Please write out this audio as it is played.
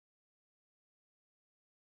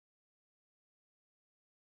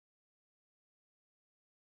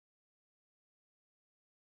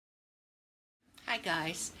Hi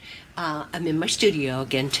guys, I'm in my studio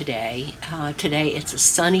again today. Today it's a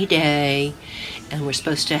sunny day and we're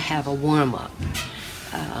supposed to have a warm-up.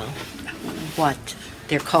 What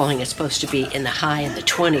they're calling is supposed to be in the high in the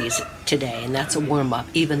 20s today, and that's a warm-up,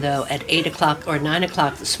 even though at 8 o'clock or 9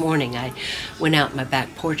 o'clock this morning I went out my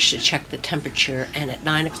back porch to check the temperature, and at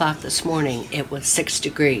 9 o'clock this morning it was 6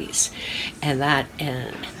 degrees, and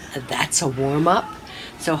that's a warm-up.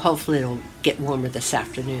 So hopefully it'll get warmer this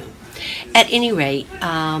afternoon. At any rate,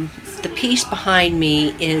 the piece behind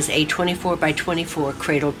me is a 24 by 24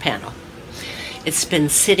 cradled panel. It's been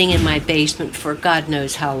sitting in my basement for God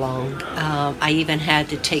knows how long. I even had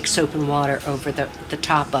to take soap and water over the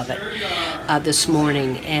top of it this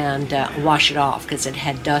morning and wash it off because it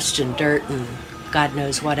had dust and dirt and God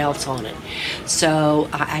knows what else on it. So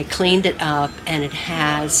I cleaned it up, and it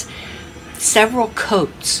has several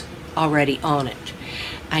coats already on it.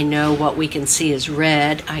 I know what we can see is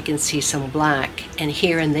red, I can see some black, and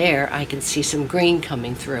here and there I can see some green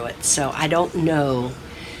coming through it. So I don't know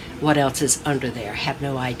what else is under there, have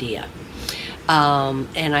no idea.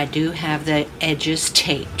 And I do have the edges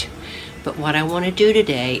taped. But what I want to do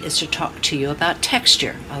today is to talk to you about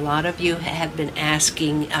texture. A lot of you have been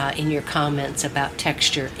asking in your comments about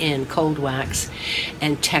texture in cold wax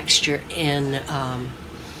and texture in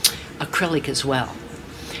acrylic as well.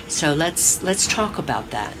 So let's talk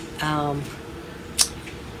about that.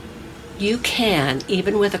 You can,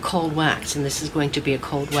 even with a cold wax, and this is going to be a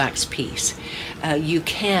cold wax piece, you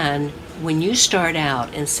can, when you start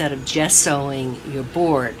out, instead of gessoing your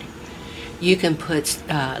board, you can put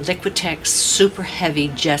Liquitex super heavy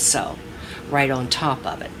gesso right on top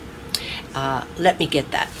of it. Let me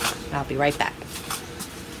get that. I'll be right back.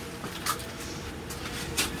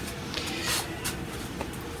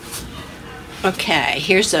 Okay,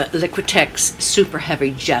 here's a Liquitex super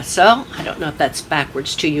heavy gesso. I don't know if that's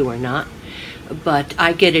backwards to you or not, but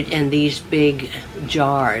I get it in these big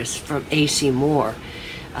jars from AC Moore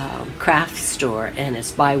craft store, and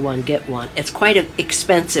it's buy one get one. It's quite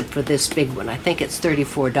expensive for this big one. I think it's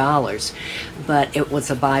 $34, but it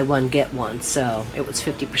was a buy one get one, so it was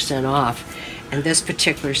 50% off. And this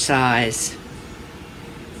particular size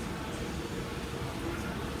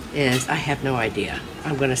is, I have no idea.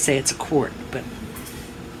 I'm going to say it's a quart, but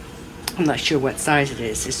I'm not sure what size it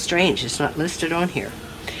is. It's strange, it's not listed on here.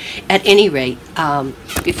 At any rate,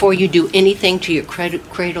 before you do anything to your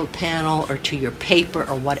cradle panel or to your paper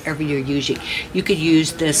or whatever you're using, you could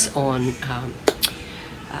use this on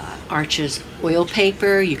Arches oil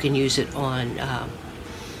paper. You can use it on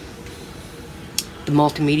the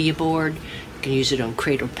multimedia board. You can use it on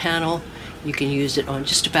cradle panel. You can use it on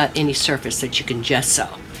just about any surface that you can gesso.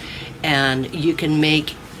 And you can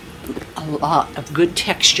make a lot of good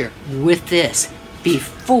texture with this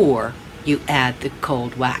before you add the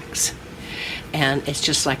cold wax. And it's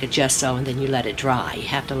just like a gesso, and then you let it dry. You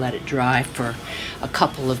have to let it dry for a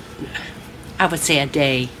couple of, I would say a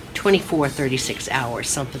day, 24, 36 hours,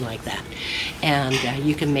 something like that. And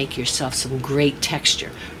you can make yourself some great texture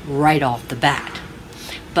right off the bat.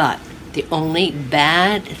 But the only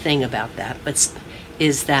bad thing about that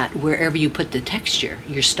is that wherever you put the texture,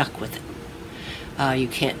 you're stuck with it. You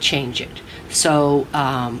can't change it. So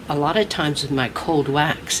a lot of times with my cold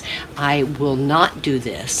wax, I will not do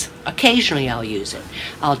this. Occasionally I'll use it.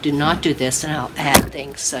 I'll not do this, and I'll add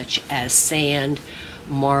things such as sand,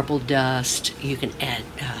 marble dust. You can add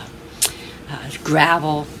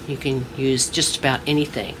gravel. You can use just about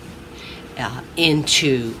anything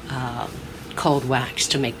into cold wax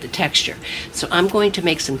to make the texture. So I'm going to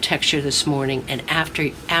make some texture this morning, and after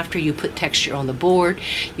you put texture on the board,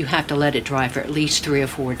 you have to let it dry for at least 3 or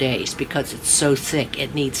 4 days because it's so thick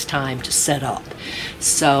it needs time to set up.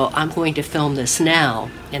 So I'm going to film this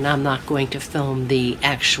now, and I'm not going to film the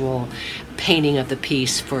actual painting of the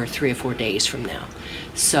piece for 3 or 4 days from now.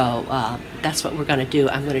 So that's what we're going to do.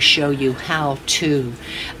 I'm going to show you how to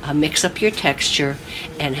mix up your texture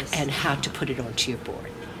and how to put it onto your board.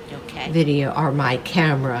 Okay. Video, or my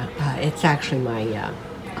camera, it's actually my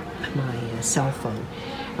my cell phone.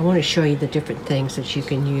 I want to show you the different things that you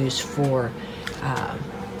can use for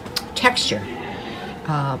texture,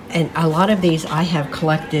 and a lot of these I have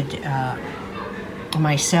collected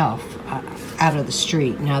myself out of the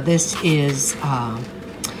street. Now this is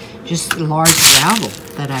just large gravel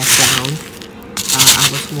that I found. I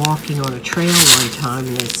was walking on a trail one time,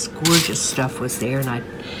 and this gorgeous stuff was there, and I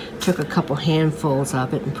took a couple handfuls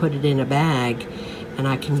of it and put it in a bag, and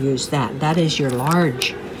I can use that. That is your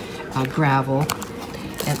large gravel.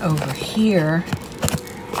 And over here,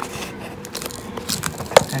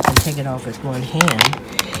 I can take it off with one hand,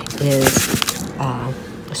 is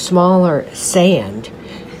smaller sand.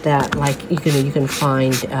 that like you can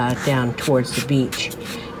find down towards the beach.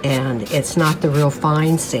 And it's not the real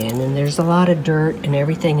fine sand, and there's a lot of dirt and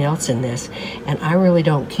everything else in this, and I really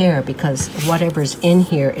don't care because whatever's in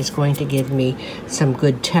here is going to give me some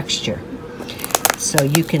good texture. So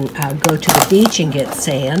you can go to the beach and get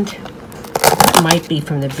sand. It might be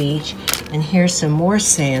from the beach. And here's some more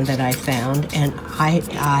sand that I found, and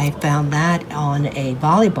I found that on a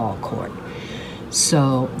volleyball court.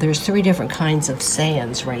 So there's 3 different kinds of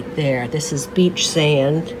sands right there. This is beach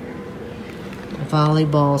sand,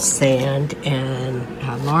 volleyball sand,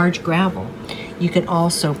 and large gravel. You can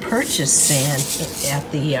also purchase sand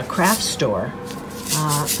at the craft store.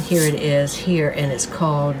 Here it is here, and it's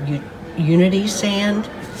called Unity sand,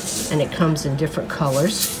 and it comes in different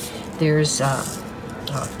colors. There's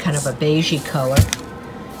kind of a beigey color,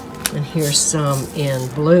 and here's some in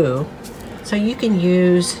blue. So you can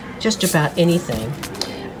use just about anything.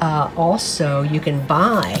 Also, you can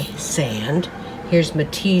buy sand. Here's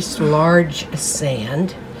Matisse large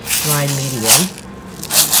sand, dry medium,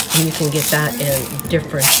 and you can get that in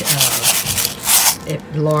different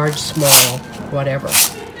large, small, whatever.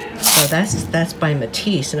 So that's by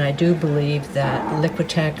Matisse, and I do believe that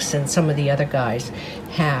Liquitex and some of the other guys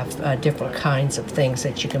have different kinds of things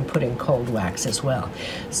that you can put in cold wax as well.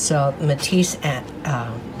 So Matisse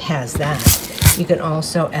has that. You can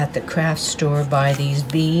also at the craft store buy these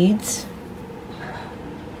beads.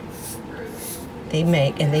 They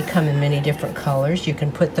make, and they come in many different colors. You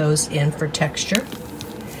can put those in for texture.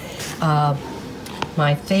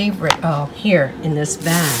 My favorite, here in this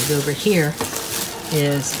bag over here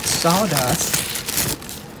is sawdust.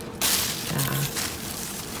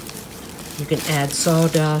 You can add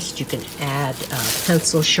sawdust, you can add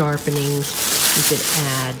pencil sharpenings, you can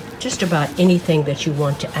add just about anything that you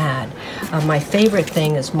want to add. My favorite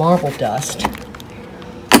thing is marble dust,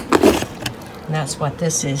 and that's what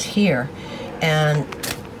this is here. And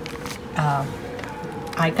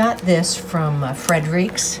I got this from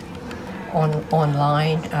Frederick's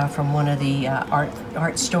online from one of the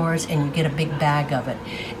art stores, and you get a big bag of it.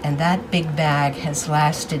 And that big bag has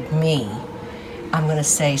lasted me, I'm going to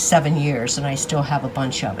say 7 years, and I still have a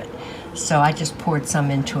bunch of it. So I just poured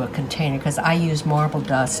some into a container because I use marble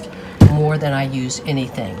dust more than I use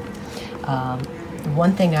anything.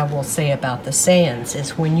 One thing I will say about the sands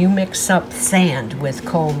is when you mix up sand with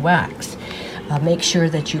cold wax, make sure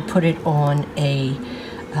that you put it on a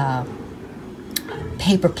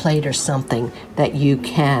paper plate or something that you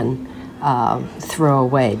can throw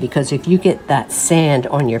away, because if you get that sand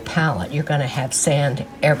on your palette, you're going to have sand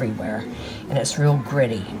everywhere, and it's real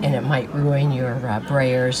gritty, and it might ruin your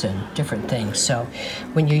brayers and different things. So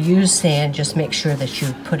when you use sand, just make sure that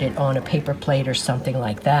you put it on a paper plate or something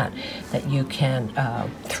like that that you can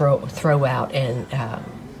throw out and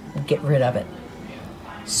get rid of it.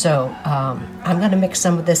 So I'm going to mix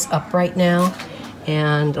some of this up right now,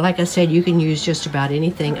 and like I said, you can use just about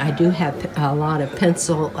anything. I do have a lot of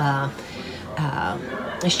pencil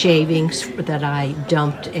shavings that I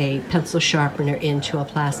dumped a pencil sharpener into a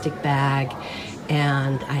plastic bag,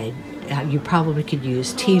 and you probably could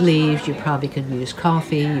use tea leaves, you probably could use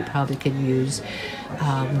coffee, you probably could use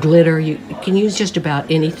glitter. You can use just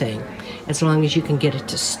about anything as long as you can get it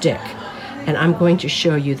to stick. And I'm going to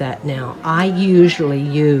show you that now. I usually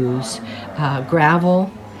use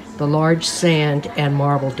gravel, the large sand, and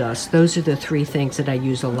marble dust. Those are the 3 things that I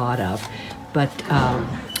use a lot of. But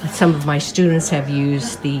some of my students have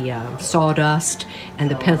used the sawdust and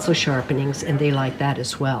the pencil sharpenings, and they like that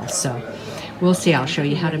as well. So we'll see. I'll show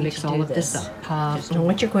you how to mix all of this up. And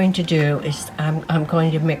what you're going to do is I'm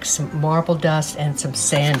going to mix some marble dust and some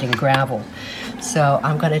sand and gravel. So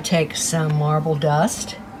I'm going to take some marble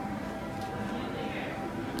dust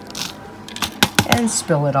and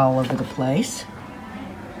spill it all over the place.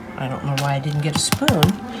 I don't know why I didn't get a spoon,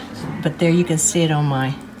 but there you can see it on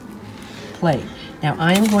my plate. Now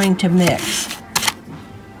I'm going to mix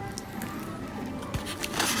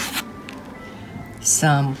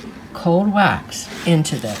some cold wax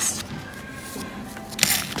into this.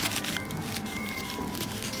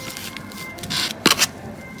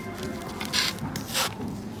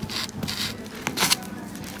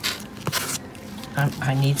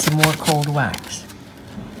 I need some more cold wax.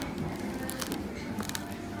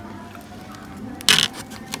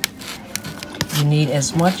 You need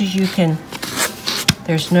as much as you can.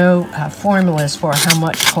 There's no formulas for how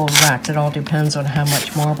much cold wax. It all depends on how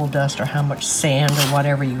much marble dust or how much sand or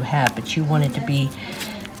whatever you have, but you want it to be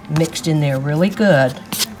mixed in there really good.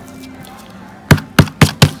 I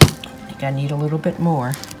think I need a little bit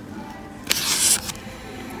more.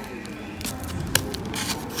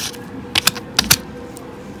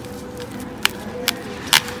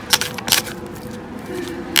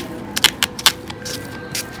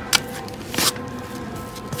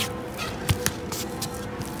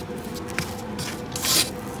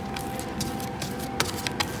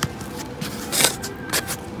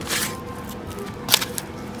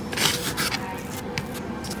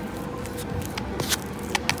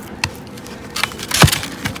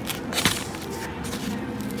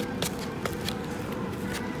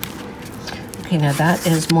 Okay, now that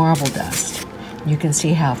is marble dust. You can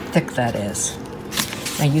see how thick that is.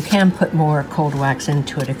 Now you can put more cold wax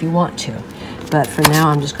into it if you want to, but for now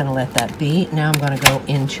I'm just going to let that be. Now I'm going to go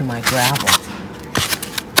into my gravel.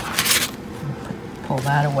 Pull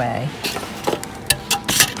that away.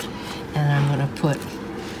 And I'm going to put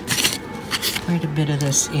quite a bit of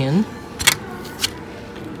this in.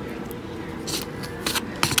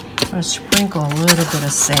 I'm going to sprinkle a little bit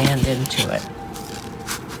of sand into it.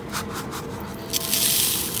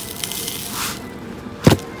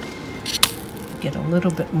 Get a little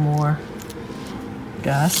bit more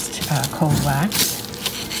dust, cold wax,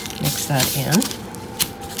 mix that in.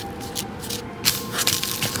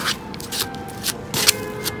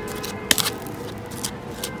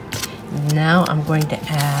 Now I'm going to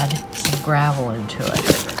add some gravel into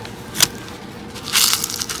it.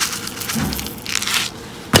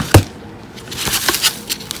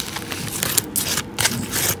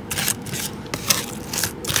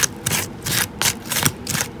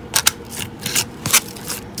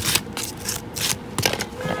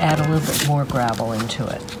 Add a little bit more gravel into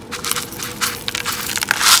it.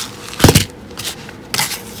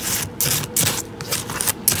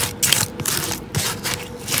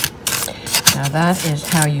 Now that is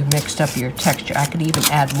how you mixed up your texture. I could even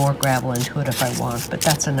add more gravel into it if I want, but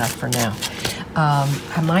that's enough for now.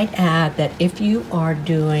 I might add that if you are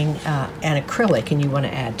doing an acrylic and you want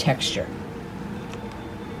to add texture,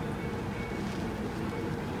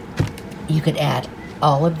 you could add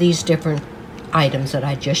all of these different items that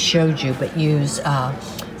I just showed you, but use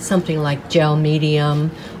something like gel medium,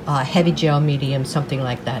 heavy gel medium, something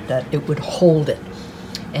like that, that it would hold it.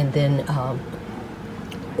 And then,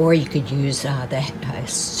 or you could use the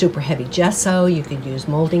super heavy gesso, you could use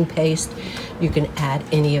molding paste, you can add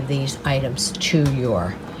any of these items to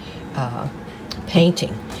your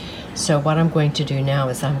painting. So what I'm going to do now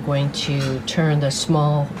is I'm going to turn the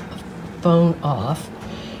small phone off,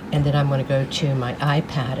 and then I'm going to go to my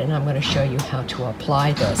iPad and I'm going to show you how to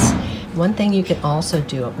apply this. One thing you can also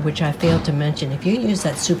do, which I failed to mention, if you use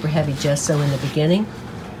that super heavy gesso in the beginning,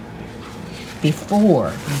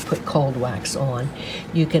 before you put cold wax on,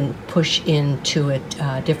 you can push into it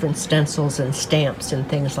different stencils and stamps and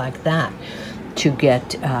things like that to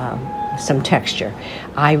get some texture.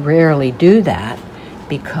 I rarely do that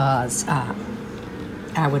because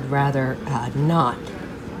I would rather not.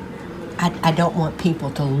 I don't want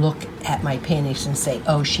people to look at my paintings and say,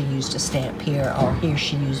 oh, she used a stamp here, or here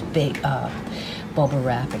she used big bubble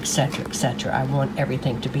wrap, etc., etc. I want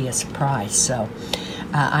everything to be a surprise. So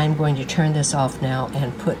I'm going to turn this off now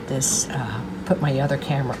and put this, put my other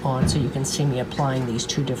camera on so you can see me applying these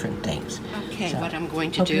two different things. Okay, so what I'm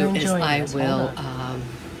going to do is I will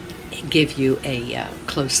give you a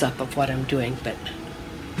close-up of what I'm doing, but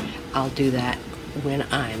I'll do that when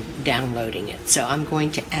I'm downloading it. So I'm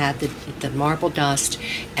going to add the marble dust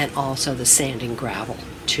and also the sand and gravel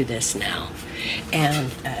to this now.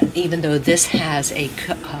 And even though this has a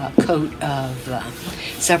coat of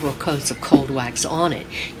several coats of cold wax on it,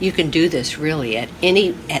 you can do this really at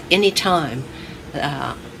any time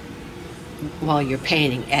while you're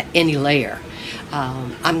painting, at any layer.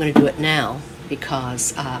 I'm going to do it now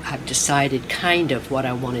because I've decided kind of what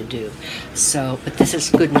I want to do. So, but this is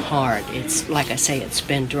good and hard. It's like I say, it's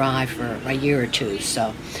been dry for a year or two.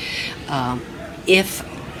 So, if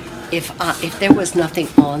there was nothing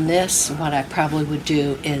on this, what I probably would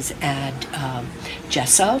do is add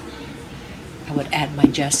gesso. I would add my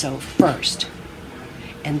gesso first,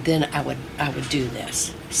 and then I would do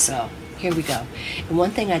this. So here we go. And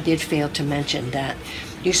one thing I did fail to mention, that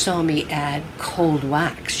you saw me add cold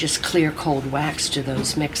wax, just clear cold wax to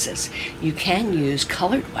those mixes. You can use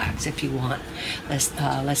colored wax if you want.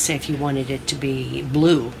 Let's say if you wanted it to be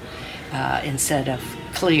blue instead of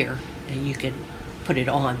clear, you could put it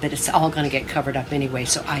on, but it's all going to get covered up anyway,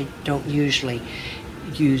 so I don't usually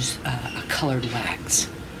use a colored wax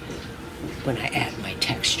when I add my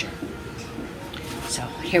texture. So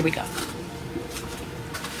here we go.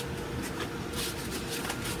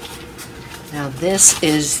 Now this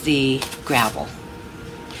is the gravel.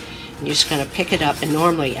 I'm just going to pick it up, and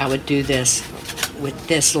normally I would do this with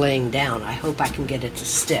this laying down. I hope I can get it to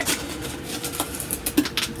stick.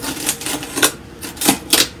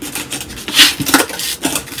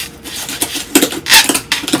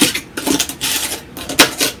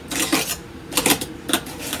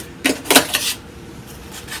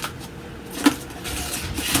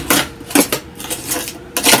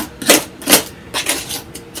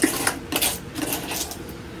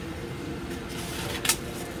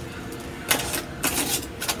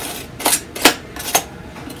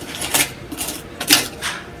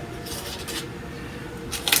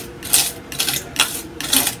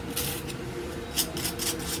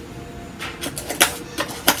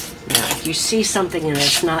 you see something and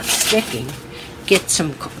it's not sticking, get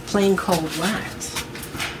some plain cold wax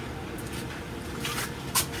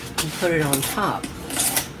and put it on top.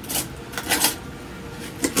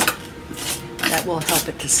 That will help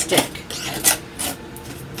it to stick.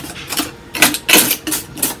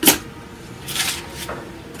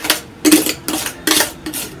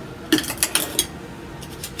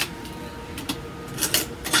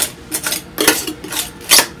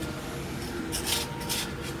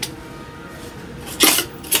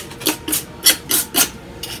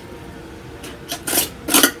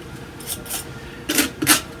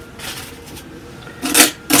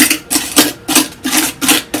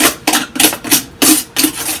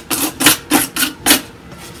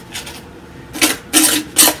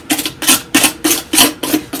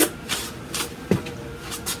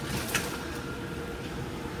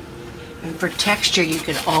 And for texture, you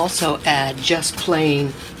can also add just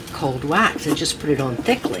plain cold wax and just put it on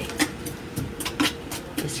thickly.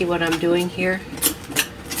 You see what I'm doing here?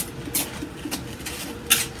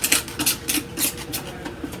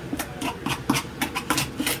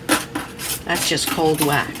 That's just cold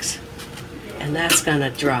wax, and that's going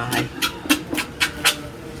to dry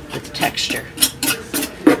with texture.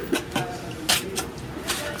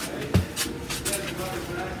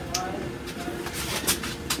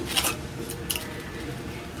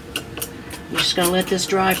 I'm just going to let this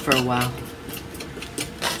dry for a while.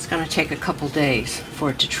 It's going to take a couple days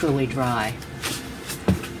for it to truly dry.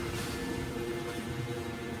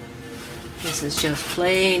 This is just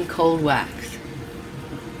plain cold wax.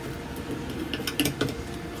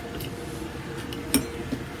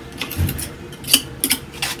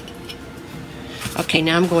 Okay,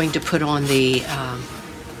 now I'm going to put on the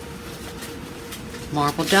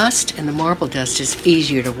marble dust, and the marble dust is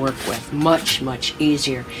easier to work with, much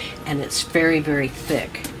easier, and it's very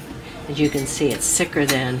thick. As you can see, it's thicker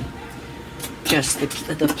than just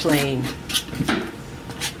the plain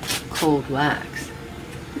cold wax.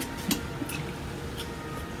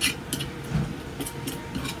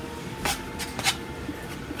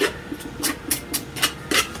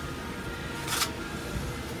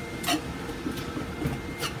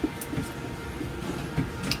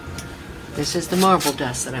 This is the marble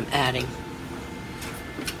dust that I'm adding.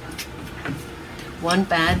 One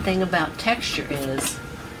bad thing about texture is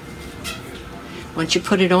once you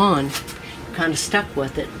put it on, you're kind of stuck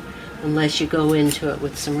with it unless you go into it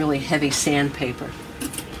with some really heavy sandpaper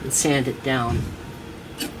and sand it down.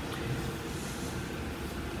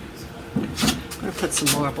 I'm going to put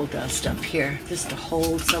some marble dust up here just to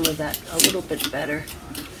hold some of that a little bit better.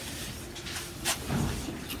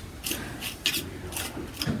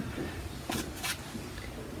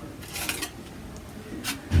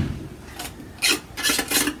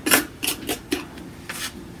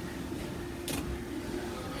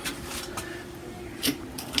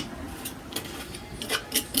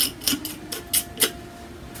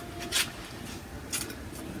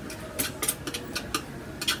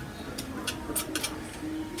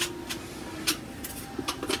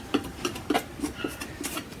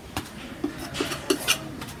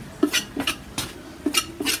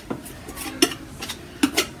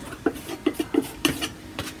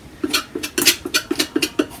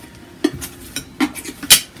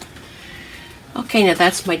 Okay, now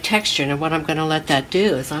that's my texture, and what I'm going to let that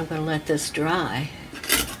do is I'm going to let this dry,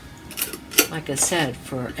 like I said,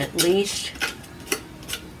 for at least,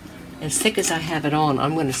 as thick as I have it on,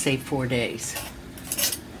 I'm going to say 4 days.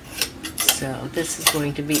 So this is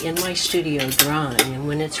going to be in my studio drying, and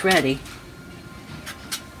when it's ready,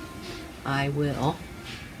 I will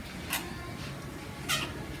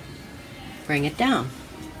bring it down.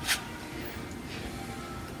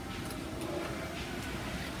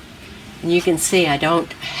 And you can see I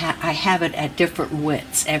have it at different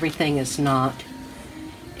widths. Everything is not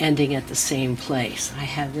ending at the same place. I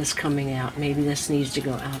have this coming out. Maybe this needs to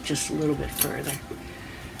go out just a little bit further.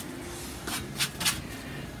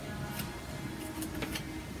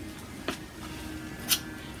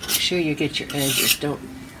 Make sure you get your edges. Don't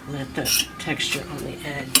let the texture on the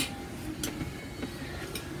edge.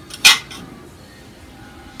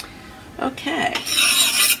 Okay.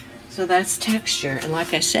 So that's texture, and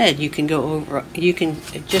like I said, you can go over, you can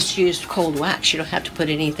just use cold wax. You don't have to put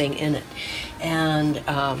anything in it. And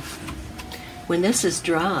when this is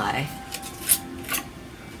dry,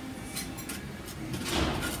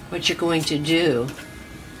 what you're going to do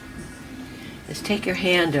is take your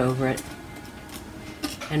hand over it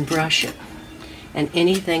and brush it, and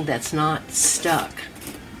anything that's not stuck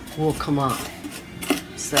will come off.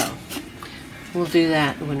 So we'll do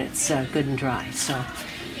that when it's good and dry. So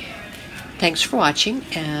Thanks for watching,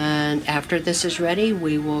 and after this is ready,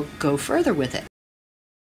 we will go further with it.